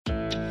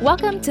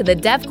Welcome to the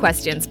Dev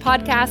Questions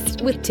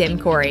podcast with Tim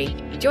Corey.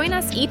 Join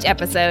us each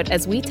episode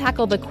as we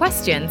tackle the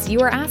questions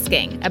you are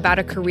asking about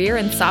a career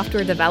in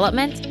software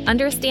development,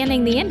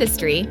 understanding the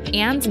industry,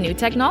 and new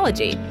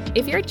technology.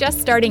 If you're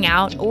just starting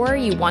out or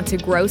you want to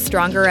grow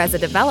stronger as a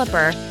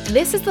developer,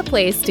 this is the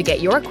place to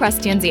get your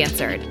questions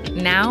answered.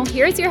 Now,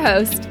 here's your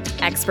host,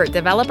 expert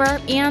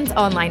developer and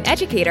online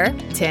educator,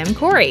 Tim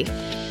Corey.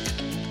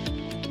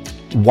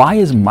 Why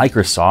is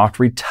Microsoft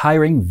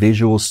retiring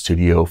Visual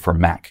Studio for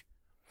Mac?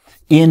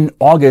 In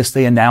August,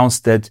 they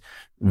announced that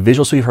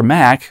Visual Studio for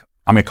Mac,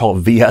 I'm going to call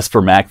it VS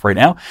for Mac right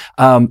now,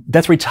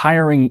 that's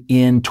retiring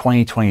in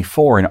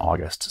 2024 in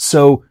August.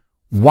 So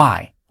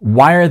why?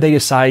 Why are they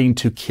deciding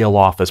to kill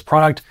off this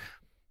product?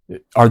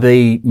 Are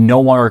they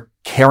no longer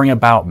caring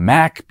about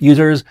Mac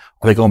users?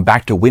 Are they going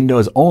back to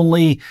Windows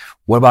only?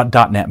 What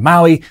about .NET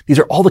MAUI? These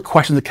are all the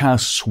questions that kind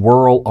of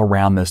swirl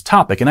around this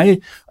topic. And I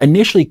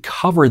initially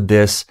covered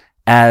this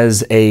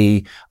as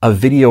a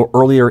video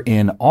earlier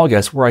in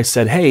August where I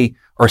said, hey,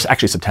 or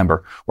actually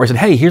September, where I said,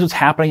 hey, here's what's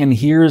happening and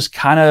here's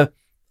kind of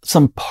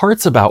some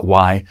parts about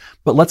why,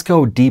 but let's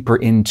go deeper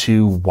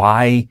into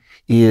why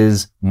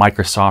is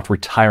Microsoft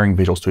retiring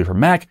Visual Studio for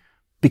Mac,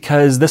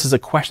 because this is a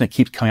question that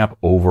keeps coming up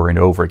over and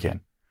over again.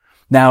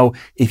 Now,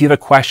 if you have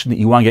a question that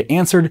you want to get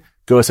answered,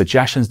 go to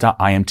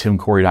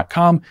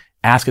suggestions.imtimcorey.com,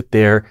 ask it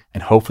there,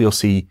 and hopefully you'll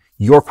see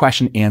your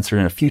question answered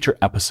in a future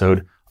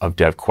episode of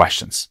Dev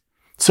Questions.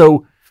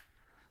 So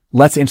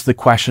let's answer the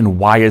question,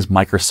 why is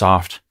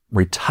Microsoft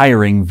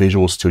retiring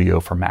Visual Studio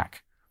for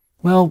Mac?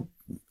 Well,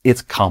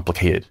 it's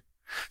complicated.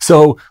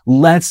 So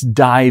let's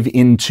dive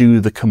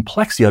into the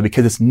complexity of it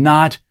because it's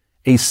not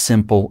a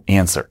simple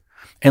answer.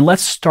 And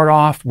let's start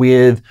off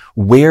with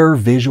where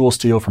Visual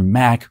Studio for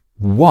Mac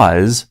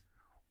was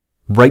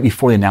right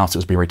before they announced it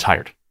was being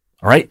retired.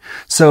 All right.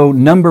 So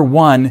number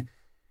one,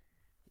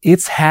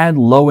 it's had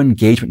low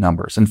engagement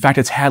numbers. In fact,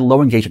 it's had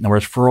low engagement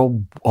numbers for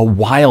a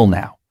while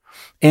now.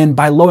 And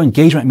by low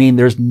engagement, I mean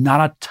there's not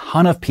a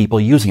ton of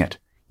people using it.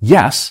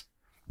 Yes,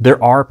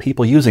 there are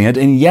people using it.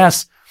 And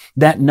yes,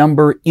 that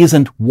number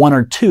isn't one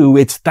or two.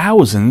 It's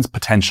thousands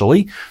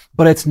potentially,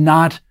 but it's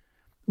not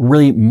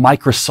really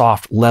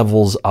Microsoft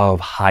levels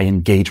of high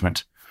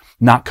engagement,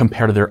 not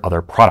compared to their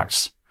other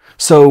products.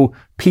 So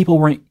people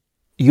weren't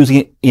using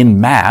it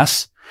in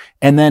mass.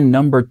 And then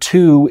number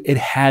two, it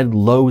had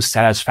low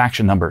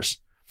satisfaction numbers.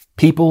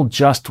 People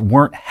just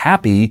weren't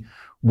happy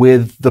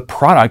with the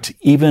product,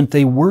 even if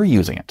they were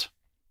using it.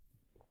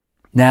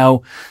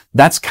 Now,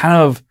 that's kind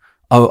of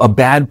a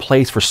bad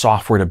place for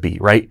software to be,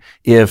 right?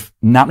 If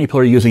not many people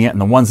are using it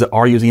and the ones that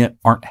are using it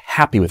aren't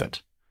happy with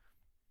it.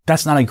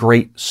 That's not a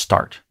great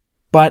start,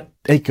 but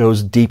it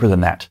goes deeper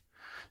than that.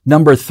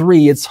 Number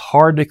three, it's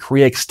hard to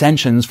create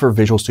extensions for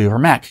Visual Studio for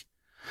Mac.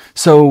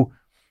 So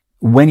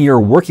when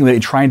you're working with it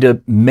and trying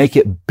to make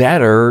it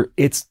better,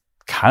 it's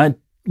kind of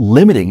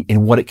limiting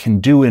in what it can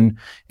do and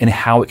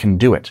how it can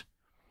do it.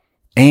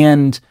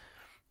 And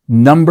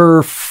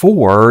number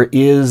four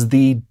is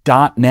the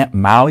 .NET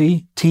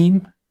MAUI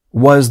team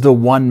was the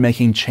one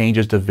making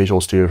changes to Visual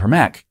Studio for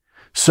Mac.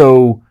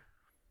 So,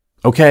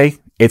 okay,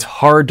 it's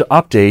hard to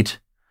update,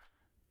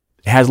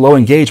 it has low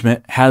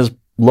engagement, has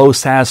low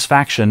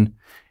satisfaction,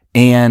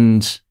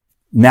 and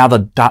now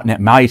the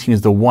 .NET MAUI team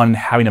is the one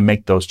having to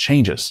make those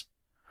changes.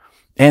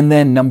 And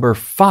then number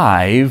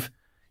five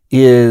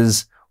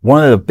is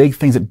one of the big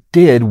things it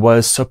did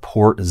was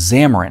support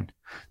Xamarin.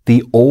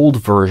 The old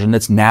version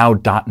that's now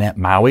 .NET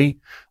MAUI,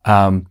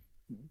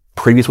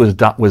 previous was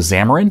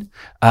Xamarin.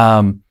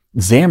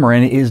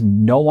 Xamarin is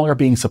no longer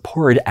being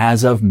supported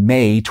as of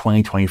May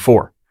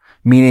 2024,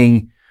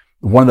 meaning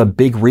one of the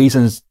big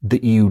reasons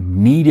that you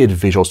needed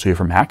Visual Studio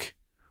for Mac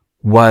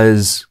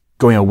was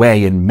going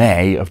away in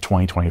May of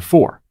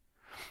 2024.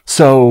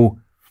 So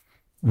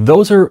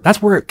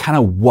that's where it kind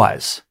of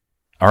was.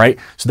 All right.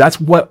 So that's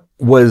what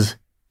was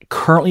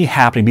currently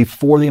happening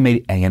before they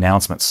made any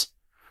announcements.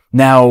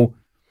 Now,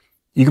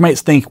 you might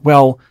think,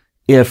 well,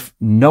 if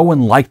no one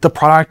liked the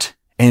product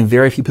and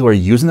very few people are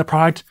using the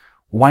product,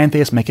 why didn't they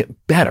just make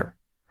it better?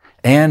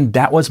 And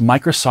that was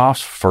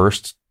Microsoft's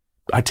first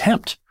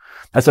attempt.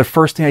 That's the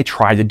first thing they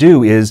tried to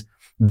do is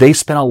they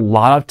spent a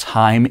lot of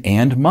time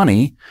and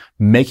money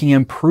making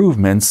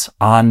improvements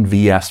on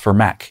VS for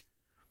Mac.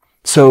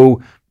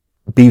 So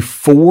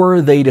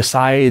before they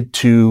decided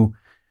to,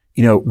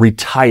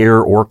 retire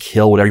or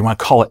kill, whatever you want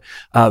to call it,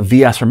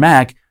 VS for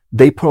Mac,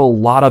 they put a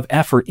lot of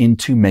effort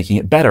into making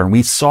it better. And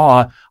we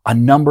saw a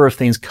number of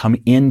things come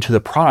into the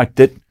product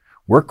that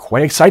were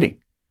quite exciting.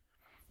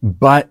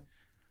 But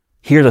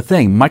here's the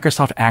thing,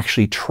 Microsoft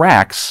actually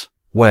tracks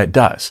what it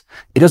does.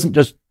 It doesn't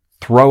just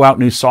throw out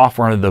new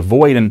software into the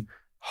void and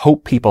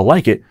hope people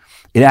like it.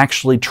 It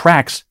actually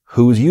tracks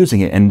who's using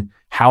it and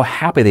how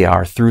happy they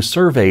are through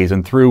surveys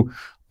and through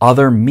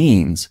other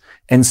means.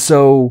 And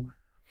so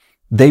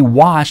they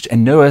watched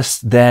and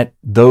noticed that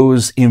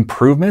those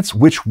improvements,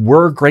 which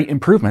were great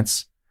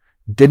improvements,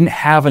 didn't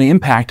have an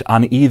impact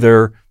on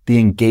either the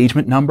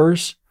engagement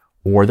numbers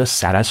or the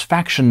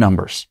satisfaction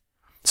numbers.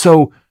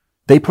 So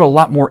they put a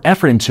lot more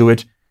effort into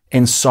it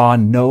and saw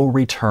no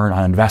return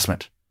on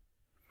investment.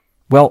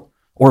 Well,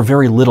 or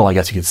very little, I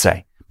guess you could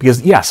say.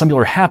 Because yeah, some people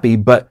are happy,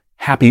 but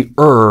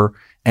happier,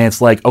 and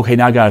it's like, okay,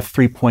 now I got a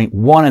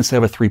 3.1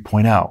 instead of a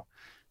 3.0.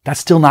 That's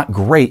still not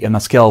great on the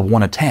scale of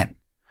 1 to 10.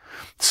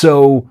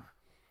 So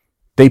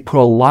they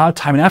put a lot of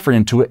time and effort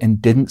into it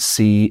and didn't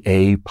see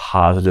a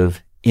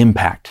positive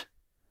impact.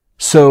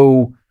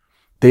 So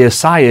they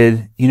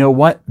decided, you know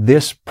what,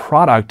 this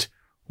product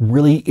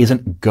really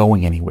isn't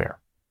going anywhere.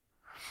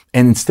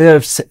 And instead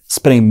of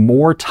spending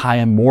more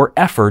time, more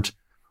effort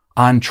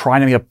on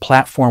trying to make a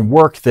platform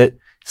work that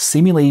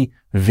seemingly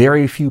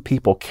very few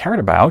people cared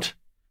about,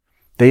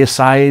 they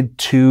decided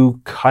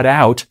to cut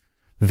out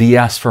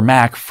VS for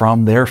Mac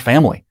from their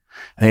family.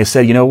 And they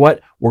said, you know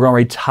what, we're going to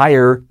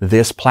retire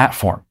this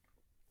platform.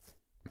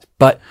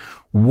 But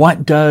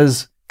what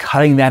does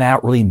cutting that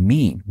out really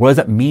mean? What does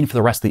that mean for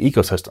the rest of the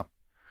ecosystem?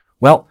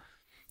 Well,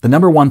 the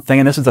number one thing,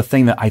 and this is the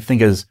thing that I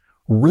think is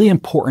really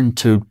important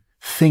to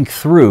think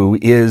through,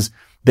 is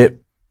that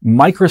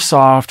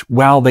Microsoft,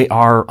 while they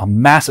are a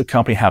massive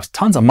company, has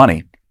tons of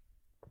money,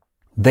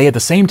 they at the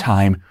same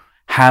time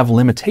have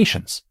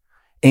limitations.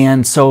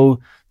 And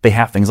so they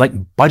have things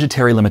like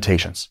budgetary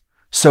limitations.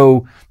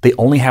 So they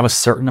only have a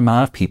certain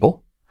amount of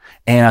people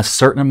and a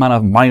certain amount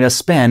of money to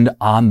spend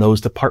on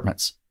those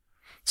departments.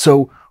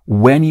 So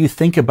when you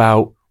think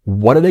about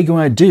what are they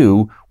going to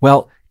do?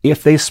 Well,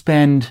 if they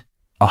spend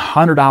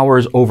 100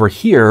 hours over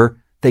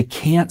here, they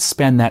can't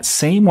spend that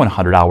same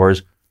 100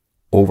 hours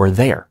over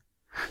there.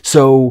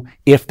 So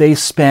if they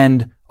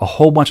spend a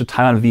whole bunch of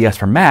time on VS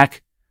for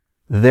Mac,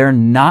 they're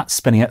not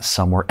spending it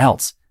somewhere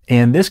else.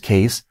 In this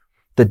case,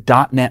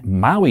 the .NET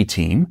MAUI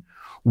team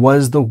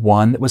was the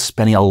one that was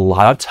spending a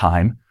lot of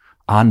time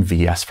on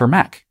VS for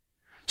Mac.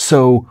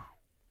 So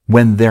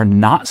when they're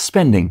not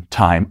spending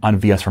time on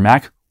VS for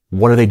Mac,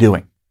 what are they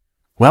doing?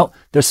 Well,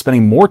 they're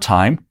spending more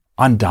time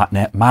on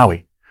 .NET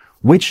MAUI,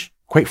 which,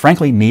 quite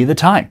frankly, needed the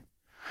time.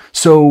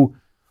 So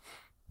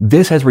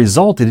this has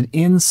resulted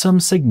in some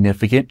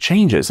significant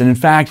changes. And in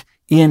fact,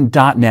 in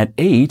 .NET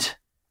 8,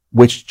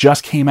 which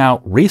just came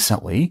out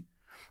recently,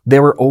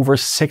 there were over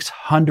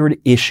 600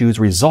 issues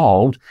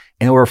resolved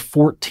and over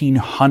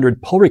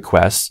 1,400 pull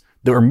requests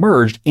that were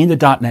merged into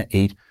 .NET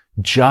 8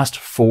 just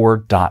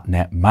for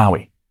 .NET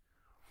MAUI.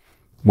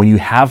 When you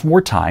have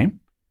more time,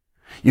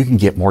 you can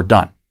get more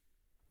done.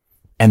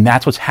 And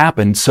that's what's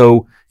happened.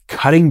 So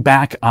cutting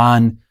back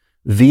on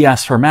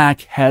VS for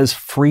Mac has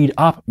freed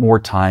up more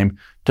time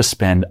to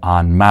spend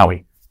on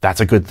MAUI.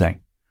 That's a good thing.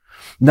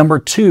 Number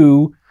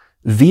two,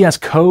 VS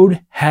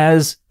Code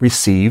has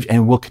received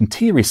and will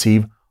continue to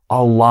receive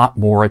a lot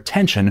more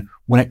attention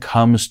when it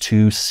comes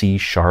to C#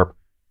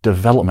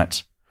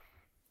 development.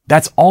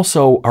 That's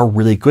also a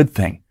really good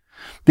thing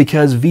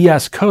because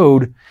VS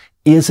Code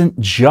isn't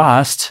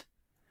just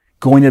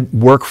going to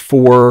work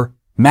for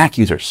Mac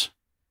users.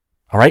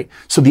 All right.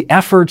 So the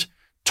effort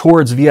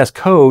towards VS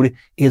Code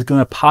is going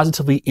to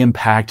positively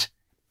impact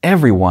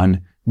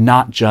everyone,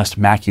 not just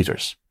Mac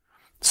users.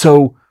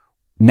 So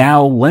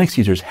now Linux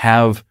users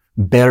have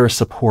better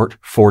support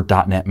for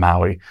 .NET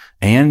MAUI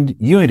and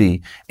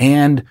Unity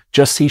and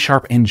just C#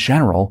 in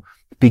general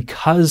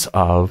because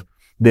of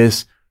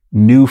this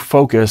new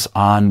focus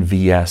on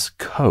VS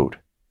Code.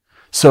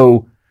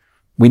 So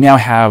we now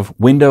have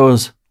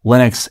Windows,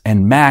 Linux,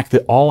 and Mac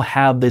that all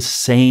have this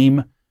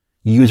same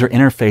user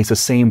interface, the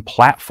same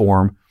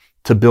platform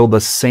to build the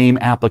same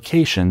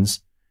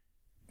applications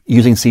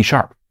using C#.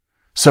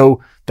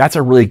 So that's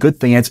a really good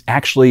thing. It's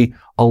actually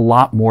a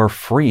lot more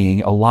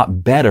freeing, a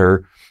lot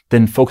better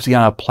than focusing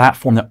on a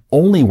platform that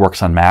only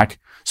works on Mac.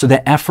 So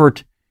that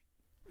effort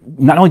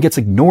not only gets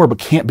ignored, but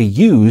can't be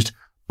used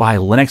by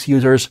Linux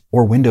users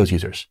or Windows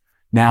users.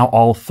 Now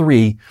all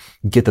three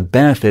get the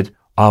benefit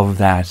of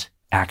that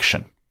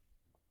action.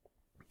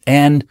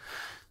 And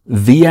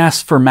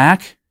VS for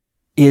Mac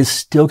is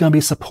still going to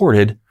be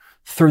supported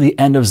through the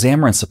end of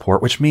Xamarin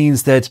support, which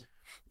means that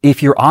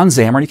if you're on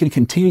Xamarin, you can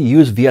continue to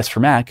use VS for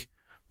Mac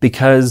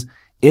because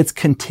it's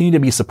continued to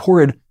be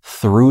supported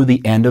through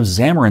the end of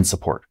Xamarin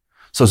support.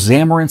 So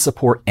Xamarin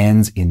support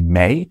ends in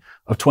May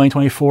of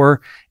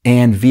 2024,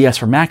 and VS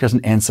for Mac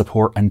doesn't end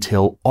support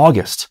until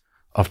August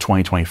of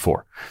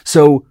 2024.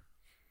 So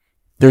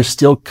there's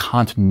still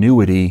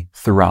continuity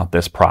throughout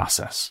this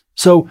process.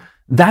 So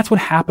that's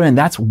what happened, and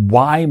that's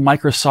why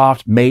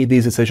Microsoft made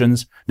these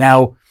decisions.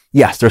 Now,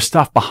 yes, there's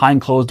stuff behind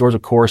closed doors,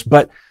 of course,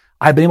 but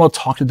I've been able to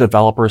talk to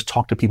developers,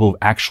 talk to people who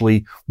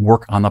actually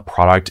work on the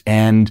product,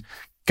 and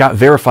got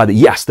verified that,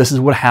 yes, this is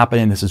what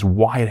happened, and this is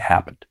why it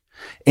happened.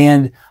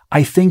 And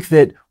I think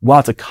that while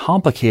it's a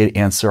complicated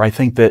answer, I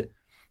think that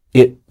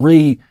it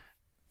really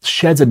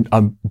sheds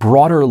a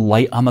broader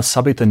light on the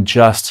subject than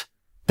just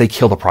they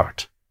kill the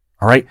product.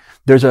 All right.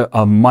 There's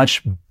a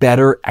much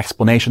better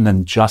explanation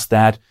than just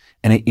that.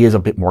 And it is a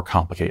bit more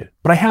complicated,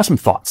 but I have some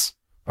thoughts.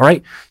 All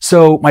right.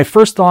 So my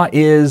first thought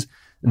is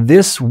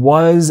this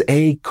was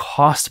a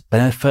cost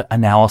benefit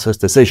analysis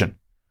decision.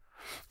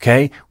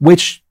 Okay.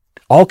 Which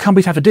all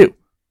companies have to do.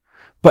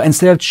 But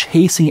instead of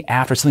chasing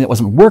after something that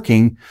wasn't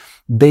working,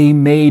 they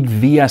made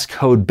VS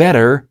Code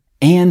better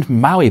and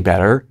MAUI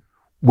better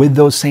with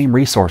those same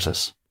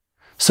resources.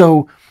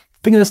 So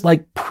think of this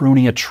like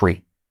pruning a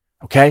tree.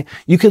 Okay.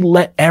 You could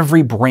let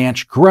every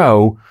branch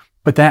grow,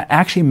 but that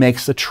actually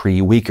makes the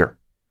tree weaker.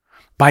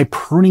 By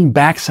pruning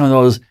back some of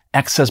those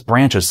excess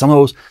branches, some of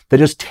those that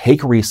just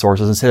take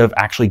resources instead of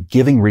actually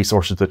giving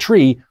resources to the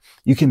tree,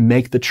 you can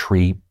make the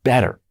tree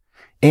better.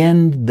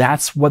 And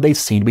that's what they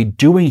seem to be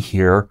doing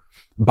here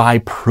by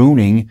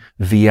pruning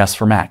VS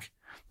for Mac.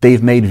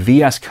 They've made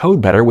VS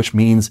Code better, which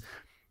means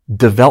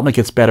development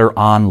gets better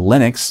on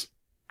Linux,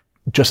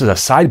 just as a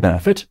side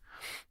benefit,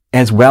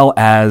 as well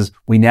as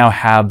we now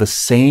have the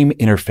same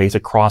interface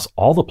across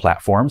all the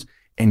platforms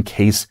in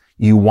case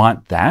you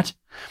want that.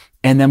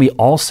 And then we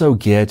also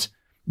get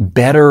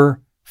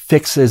better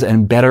fixes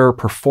and better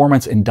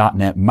performance in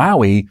 .NET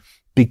MAUI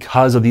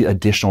because of the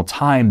additional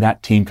time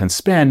that team can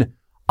spend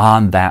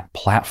on that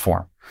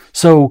platform.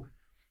 So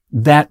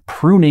that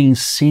pruning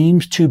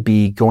seems to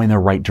be going the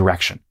right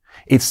direction.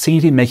 It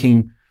seems to be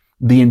making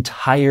the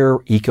entire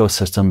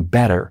ecosystem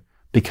better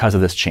because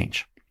of this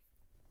change.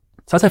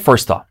 So that's my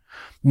first thought.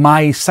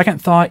 My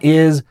second thought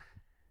is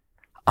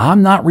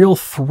I'm not real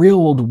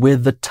thrilled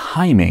with the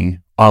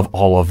timing of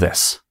all of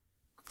this.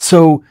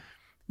 So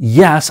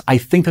yes, I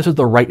think this is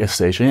the right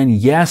decision. And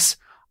yes,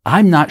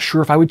 I'm not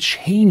sure if I would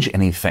change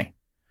anything.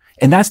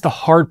 And that's the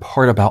hard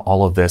part about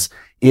all of this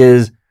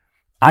is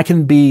I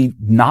can be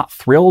not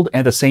thrilled and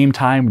at the same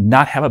time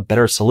not have a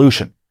better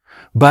solution.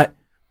 But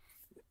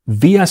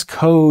VS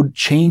Code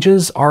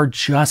changes are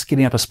just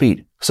getting up to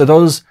speed. So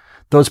those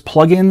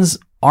plugins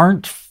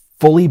aren't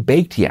fully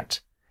baked yet.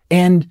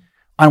 And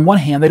on one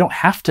hand, they don't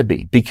have to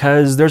be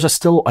because there's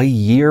still a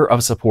year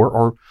of support,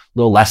 or a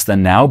little less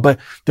than now, but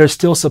there's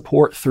still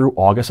support through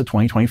August of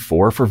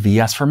 2024 for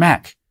VS for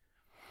Mac.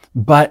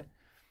 But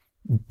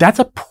that's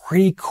a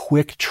pretty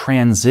quick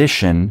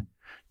transition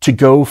to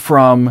go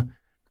from,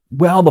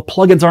 well, the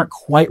plugins aren't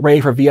quite ready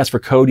for VS for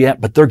Code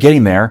yet, but they're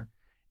getting there.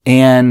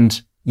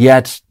 And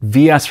yet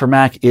VS for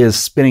Mac is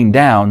spinning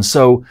down.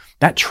 So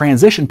that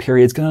transition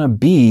period is going to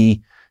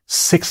be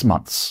 6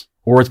 months,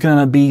 or it's going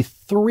to be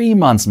 3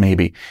 months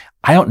maybe.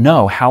 I don't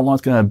know how long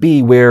it's going to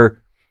be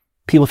where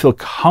people feel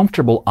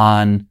comfortable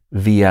on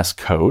VS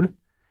Code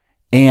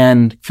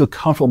and feel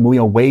comfortable moving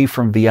away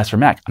from VS for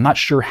Mac. I'm not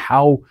sure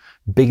how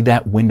big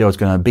that window is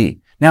going to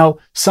be. Now,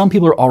 some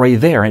people are already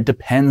there, and it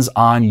depends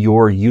on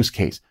your use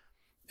case.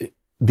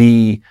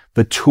 The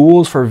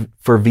tools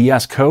for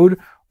VS Code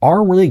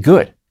are really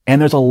good,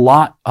 and there's a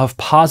lot of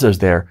positives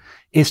there.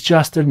 It's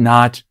just they're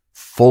not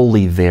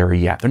fully there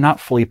yet. They're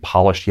not fully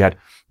polished yet.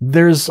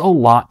 There's a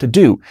lot to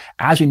do.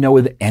 As you know,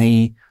 with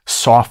any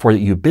software that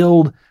you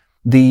build,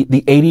 the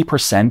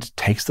 80%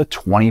 takes the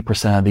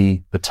 20% of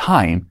the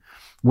time,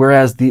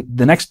 whereas the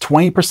next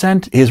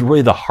 20% is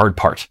really the hard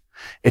part.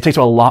 It takes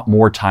a lot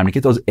more time to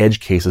get those edge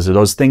cases or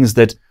those things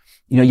that,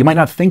 you might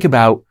not think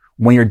about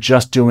when you're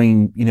just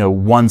doing,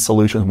 one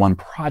solution with one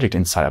project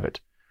inside of it.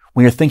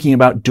 When you're thinking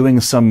about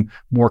doing some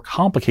more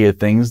complicated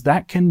things,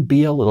 that can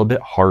be a little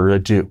bit harder to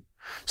do.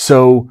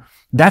 So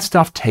that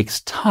stuff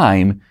takes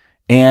time,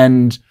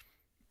 and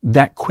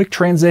that quick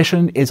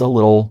transition is a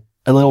little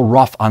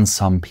rough on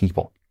some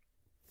people.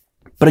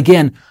 But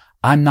again,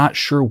 I'm not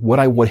sure what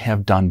I would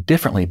have done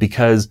differently,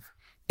 because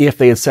if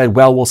they had said,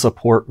 well, we'll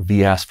support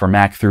VS for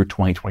Mac through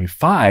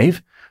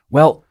 2025,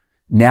 well,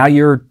 now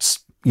you're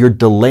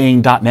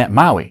delaying .NET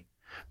MAUI.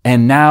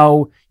 And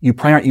now you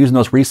probably aren't using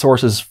those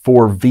resources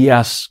for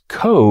VS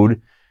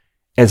Code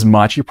as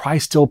much. You're probably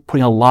still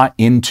putting a lot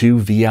into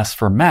VS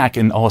for Mac.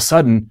 And all of a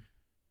sudden,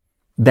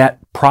 that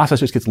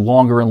process just gets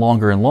longer and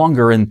longer and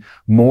longer, and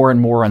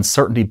more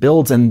uncertainty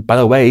builds. And by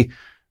the way,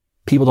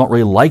 people don't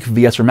really like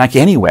VS for Mac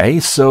anyway.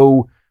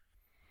 So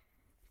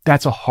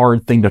that's a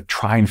hard thing to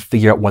try and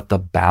figure out what the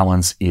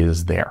balance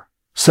is there.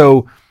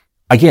 So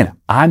again,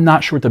 I'm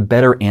not sure what the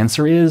better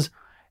answer is.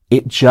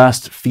 It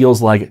just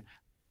feels like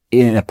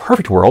in a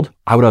perfect world,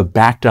 I would have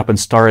backed up and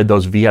started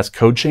those VS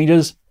Code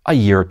changes a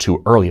year or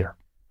two earlier.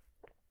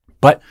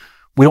 But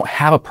we don't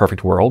have a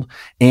perfect world,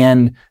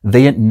 and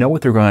they didn't know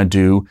what they're going to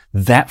do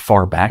that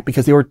far back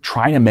because they were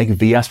trying to make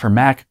VS for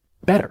Mac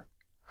better.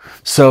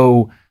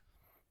 So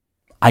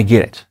I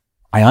get it.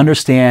 I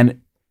understand.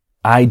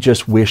 I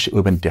just wish it would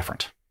have been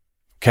different.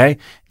 Okay.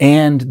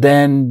 And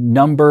then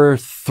number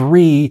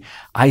 3,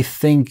 I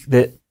think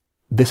that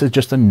this is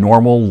just a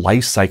normal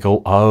life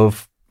cycle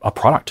of a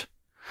product.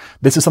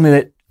 This is something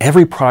that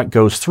every product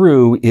goes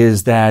through,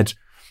 is that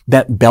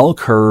bell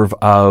curve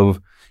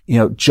of,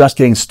 just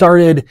getting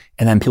started,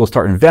 and then people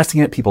start investing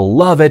in it, people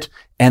love it,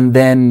 and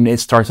then it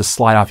starts to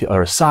slide off the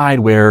other side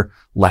where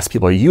less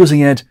people are using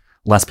it,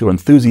 less people are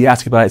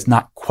enthusiastic about it, it's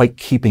not quite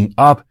keeping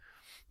up.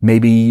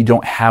 Maybe you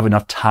don't have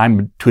enough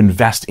time to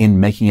invest in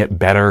making it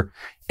better,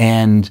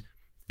 and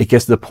it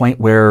gets to the point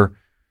where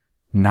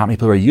not many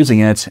people are using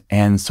it,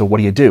 and so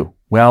what do?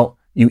 Well,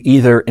 you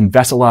either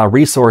invest a lot of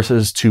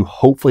resources to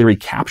hopefully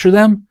recapture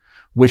them,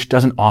 which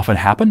doesn't often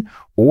happen,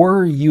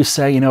 or you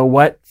say, you know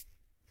what?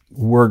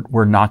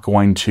 We're not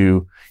going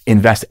to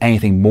invest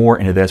anything more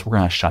into this. We're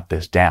going to shut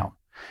this down.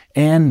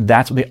 And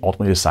that's what they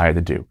ultimately decided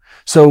to do.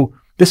 So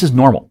this is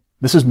normal.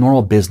 This is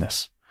normal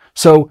business.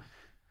 So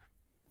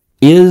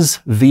Is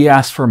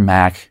VS for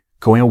Mac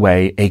going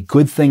away a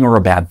good thing or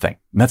a bad thing?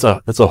 And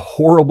that's a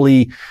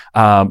horribly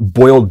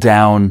boiled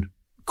down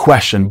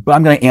question, but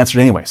I'm going to answer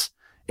it anyways.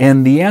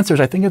 And the answer is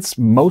I think it's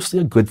mostly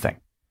a good thing.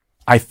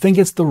 I think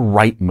it's the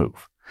right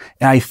move.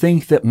 And I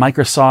think that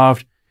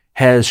Microsoft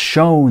has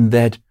shown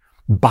that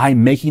by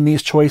making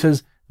these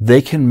choices,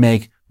 they can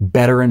make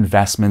better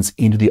investments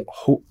into the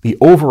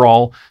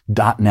overall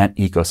 .NET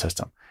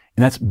ecosystem.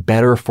 And that's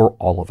better for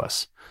all of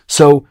us.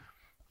 So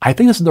I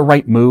think this is the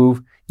right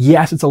move.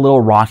 Yes, it's a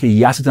little rocky.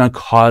 Yes, it's going to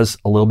cause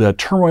a little bit of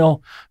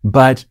turmoil,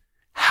 but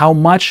how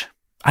much?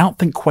 I don't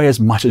think quite as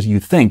much as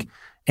you think.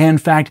 And in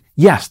fact,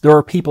 yes, there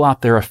are people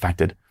out there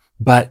affected,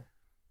 but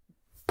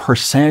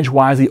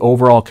percentage-wise, the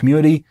overall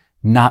community,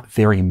 not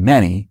very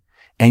many.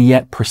 And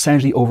yet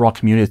percentage of the overall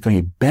community that's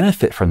going to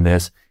benefit from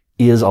this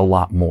is a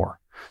lot more.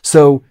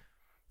 So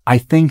I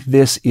think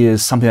this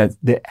is something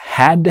that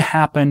had to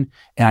happen.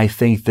 And I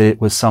think that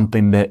it was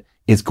something that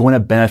is going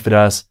to benefit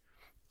us.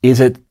 Is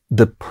it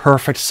the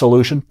perfect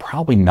solution?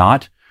 Probably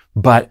not,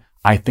 but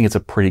I think it's a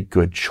pretty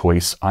good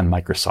choice on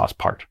Microsoft's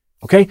part.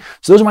 Okay,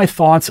 so those are my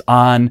thoughts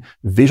on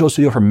Visual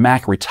Studio for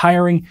Mac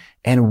retiring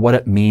and what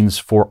it means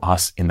for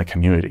us in the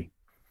community.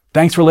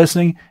 Thanks for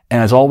listening,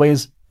 and as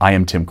always, I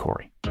am Tim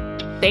Corey.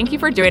 Thank you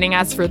for joining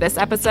us for this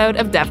episode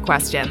of Dev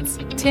Questions.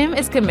 Tim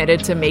is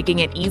committed to making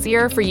it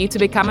easier for you to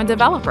become a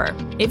developer.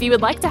 If you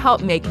would like to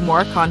help make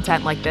more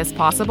content like this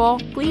possible,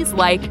 please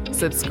like,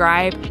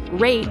 subscribe,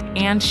 rate,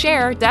 and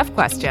share Dev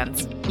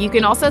Questions. You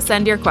can also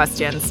send your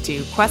questions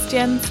to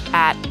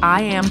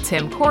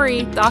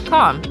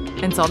questions@IamTimCorey.com.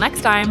 Until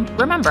next time,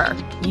 remember,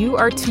 you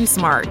are too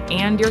smart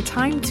and your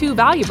time too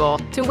valuable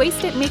to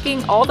waste it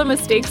making all the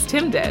mistakes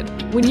Tim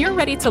did. When you're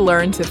ready to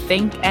learn to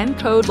think and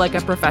code like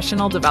a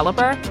professional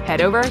developer,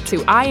 head over to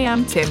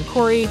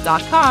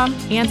IamTimCorey.com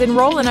and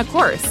enroll in a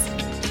course.